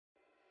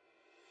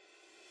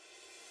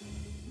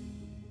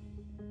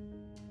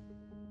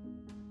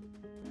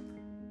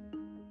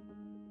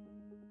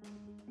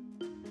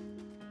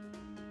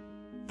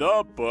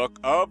The Book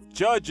of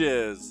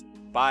Judges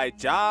by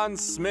John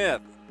Smith.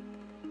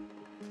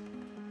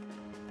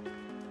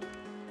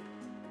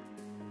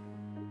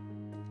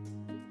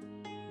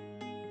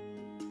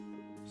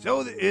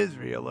 So the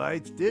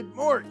Israelites did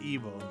more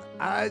evil in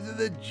the eyes of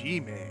the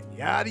G-Man,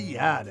 yada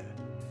yada.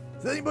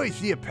 Does anybody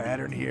see a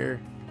pattern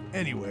here?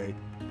 Anyway,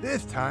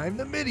 this time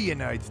the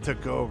Midianites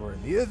took over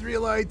and the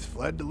Israelites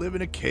fled to live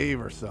in a cave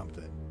or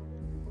something.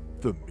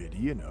 The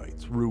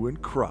Midianites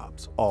ruined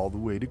crops all the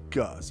way to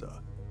Gaza,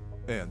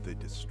 and they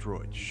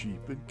destroyed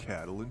sheep and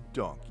cattle and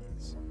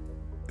donkeys.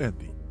 And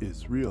the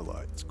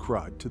Israelites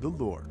cried to the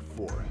Lord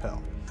for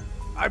help.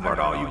 I brought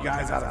all you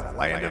guys out of the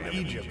land of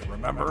Egypt,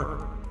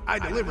 remember? I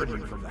delivered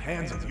you from the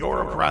hands of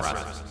your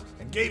oppressors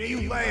and gave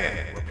you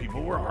land where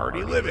people were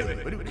already living,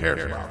 but who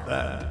cares about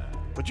them?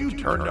 But you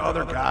turned to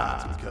other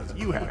gods because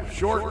you have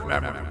short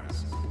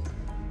memories.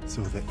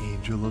 So the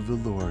angel of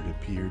the Lord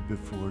appeared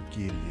before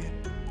Gideon.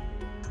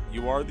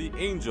 You are the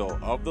angel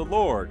of the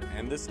Lord,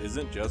 and this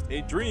isn't just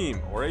a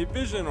dream or a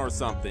vision or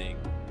something.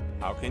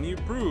 How can you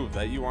prove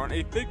that you aren't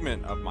a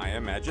figment of my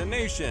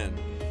imagination?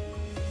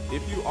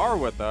 If you are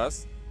with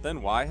us,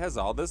 then why has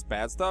all this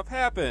bad stuff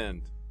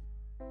happened?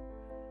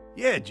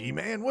 Yeah,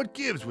 G-Man, what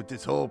gives with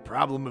this whole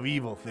problem of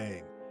evil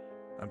thing?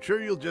 I'm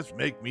sure you'll just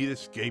make me the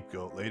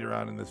scapegoat later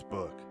on in this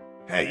book.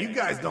 Hey, you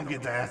guys don't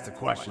get to ask the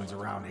questions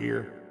around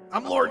here.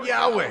 I'm Lord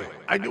YHWH.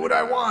 I do what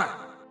I want.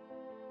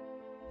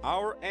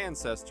 Our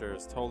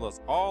ancestors told us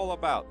all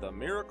about the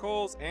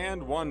miracles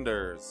and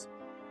wonders.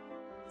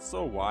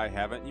 So why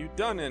haven't you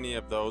done any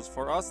of those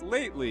for us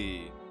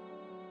lately?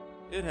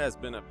 It has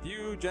been a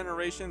few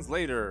generations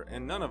later,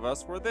 and none of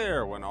us were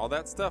there when all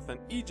that stuff in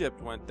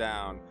Egypt went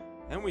down,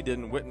 and we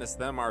didn't witness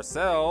them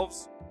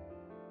ourselves.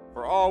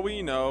 For all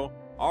we know,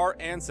 our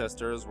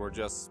ancestors were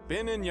just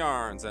spinning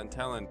yarns and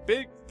telling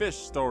big fish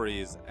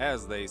stories,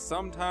 as they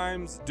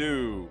sometimes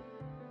do.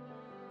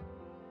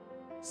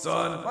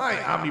 Son,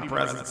 my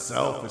omnipresent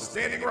self is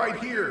standing right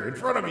here in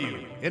front of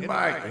you in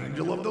my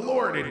Angel of the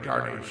Lord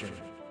incarnation.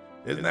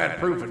 Isn't that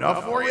proof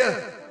enough for you?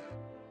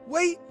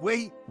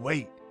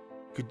 Wait.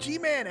 Could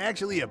G-Man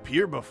actually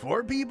appear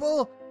before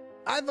people?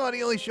 I thought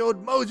he only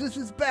showed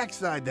Moses'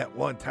 backside that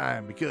one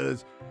time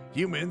because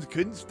humans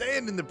couldn't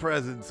stand in the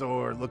presence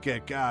or look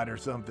at God or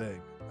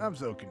something. I'm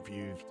so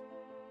confused.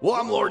 Well,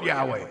 I'm Lord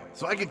YHWH,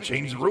 so I can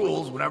change the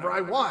rules whenever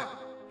I want.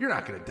 You're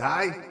not gonna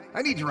die.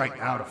 I need you right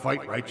now to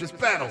fight righteous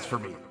battles for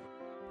me.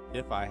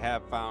 If I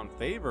have found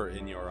favor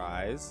in your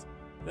eyes,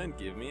 then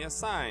give me a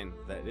sign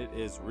that it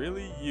is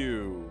really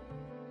you.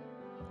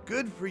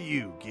 Good for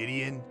you,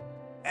 Gideon.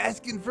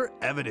 Asking for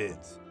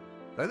evidence.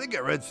 I think I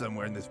read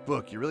somewhere in this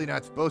book you're really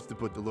not supposed to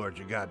put the Lord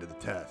your God to the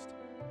test.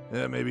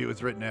 Maybe it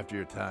was written after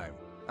your time.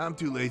 I'm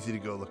too lazy to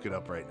go look it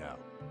up right now.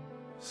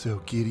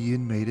 So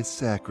Gideon made a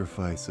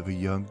sacrifice of a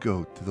young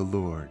goat to the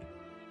Lord.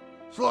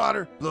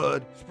 Slaughter,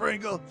 blood,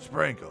 sprinkle,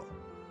 sprinkle.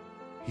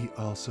 He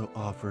also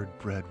offered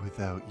bread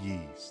without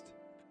yeast.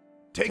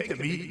 Take the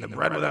meat and the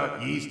bread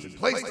without yeast and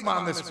place them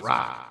on this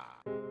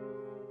rock.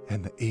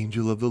 And the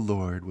angel of the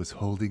Lord was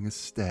holding a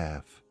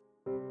staff.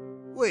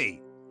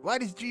 Wait, why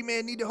does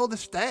G-Man need to hold a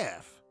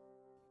staff?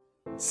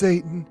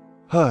 Satan,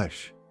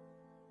 hush.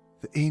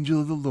 The angel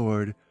of the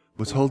Lord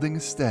was holding a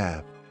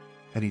staff,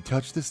 and he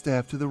touched the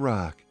staff to the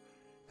rock,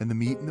 and the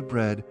meat and the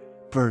bread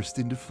burst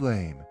into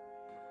flame.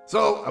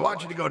 So I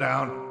want you to go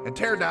down and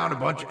tear down a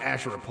bunch of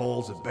Asherah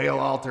poles and Baal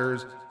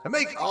altars and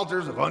make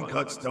altars of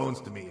uncut stones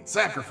to me and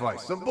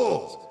sacrifice some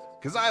bulls,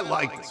 because I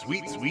like the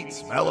sweet, sweet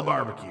smell of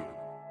barbecue.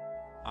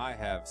 I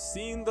have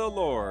seen the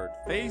Lord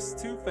face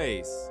to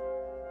face,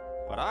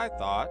 but I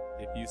thought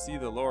if you see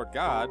the Lord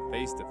God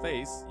face to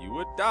face, you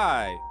would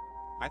die.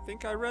 I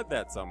think I read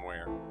that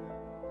somewhere.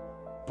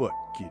 But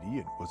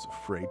Gideon was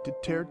afraid to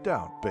tear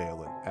down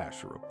Baal and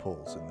Asherah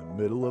poles in the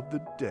middle of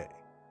the day.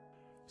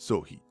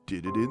 So he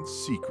did it in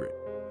secret,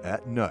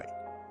 at night,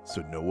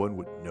 so no one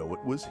would know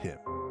it was him.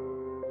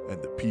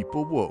 And the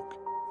people woke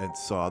and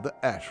saw the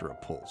Asherah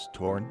poles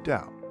torn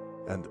down,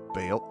 and the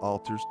Baal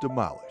altars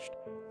demolished,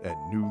 and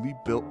newly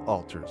built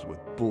altars with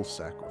bull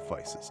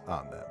sacrifices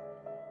on them.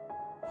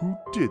 Who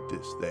did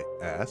this, they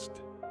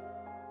asked.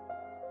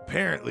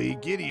 Apparently,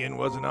 Gideon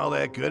wasn't all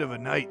that good of a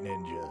night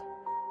ninja,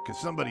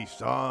 because somebody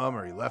saw him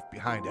or he left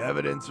behind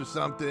evidence or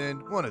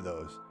something, one of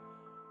those.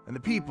 And the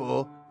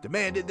people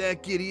demanded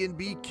that Gideon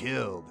be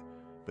killed.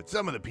 But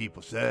some of the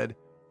people said,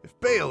 if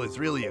Baal is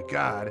really a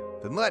god,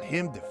 then let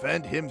him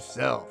defend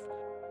himself.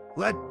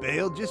 Let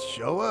Baal just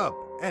show up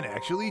and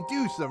actually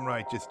do some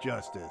righteous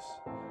justice.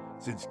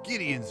 Since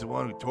Gideon's the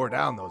one who tore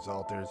down those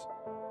altars.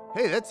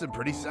 Hey, that's some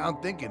pretty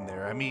sound thinking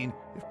there. I mean,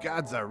 if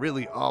gods are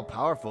really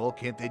all-powerful,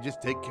 can't they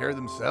just take care of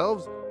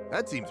themselves?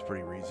 That seems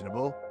pretty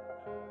reasonable.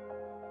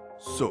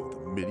 So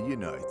the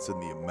Midianites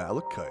and the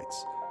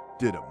Amalekites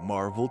did a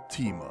marvel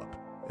team-up,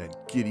 and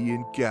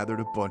Gideon gathered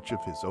a bunch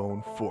of his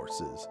own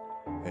forces,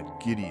 and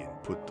Gideon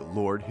put the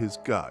Lord his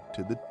God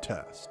to the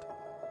test.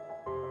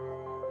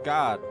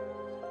 God,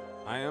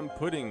 I am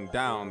putting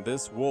down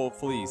this wool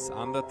fleece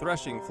on the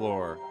threshing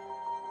floor.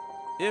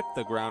 If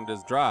the ground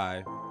is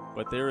dry,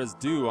 but there is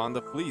dew on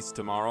the fleece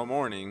tomorrow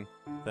morning,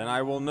 then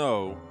I will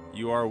know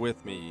you are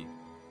with me.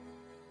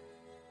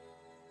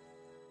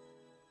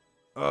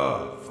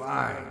 Oh,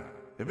 fine.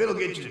 If it'll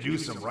get you to do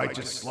some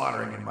righteous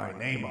slaughtering in my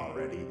name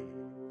already.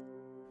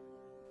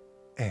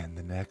 And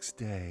the next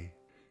day,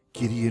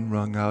 Gideon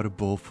wrung out a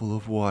bowl full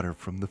of water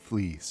from the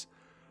fleece,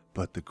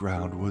 but the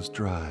ground was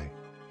dry.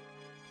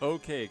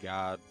 Okay,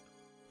 God.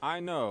 I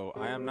know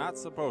I am not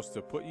supposed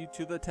to put you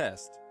to the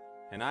test,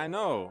 and I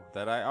know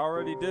that I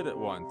already did it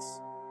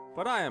once,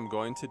 but I am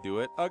going to do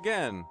it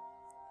again.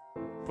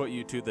 Put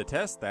you to the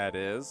test, that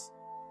is.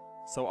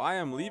 So I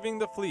am leaving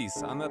the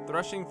fleece on the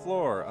threshing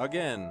floor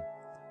again.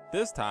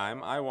 This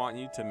time I want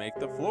you to make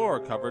the floor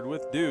covered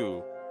with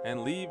dew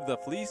and leave the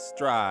fleece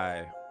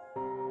dry.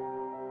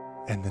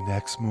 And the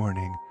next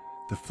morning,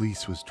 the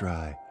fleece was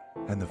dry,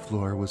 and the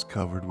floor was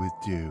covered with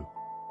dew.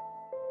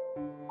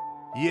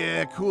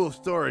 Yeah, cool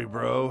story,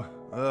 bro.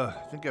 I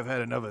think I've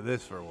had enough of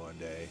this for one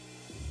day.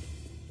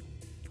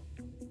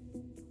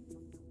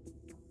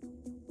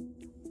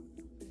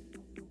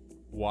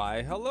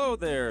 Why, hello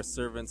there,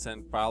 servants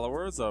and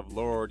followers of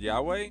Lord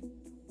Yahweh.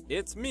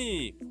 It's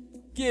me,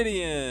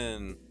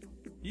 Gideon.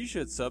 You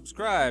should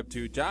subscribe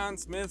to John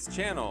Smith's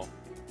channel,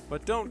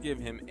 but don't give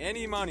him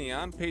any money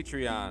on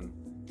Patreon.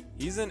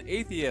 He's an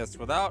atheist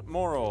without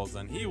morals,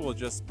 and he will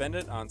just spend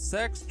it on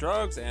sex,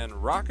 drugs, and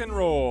rock and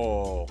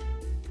roll.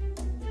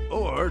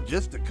 Or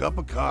just a cup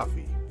of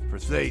coffee for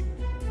Satan,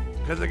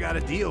 because I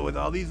gotta deal with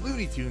all these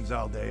Looney Tunes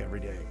all day, every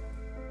day.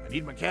 I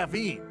need my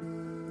caffeine.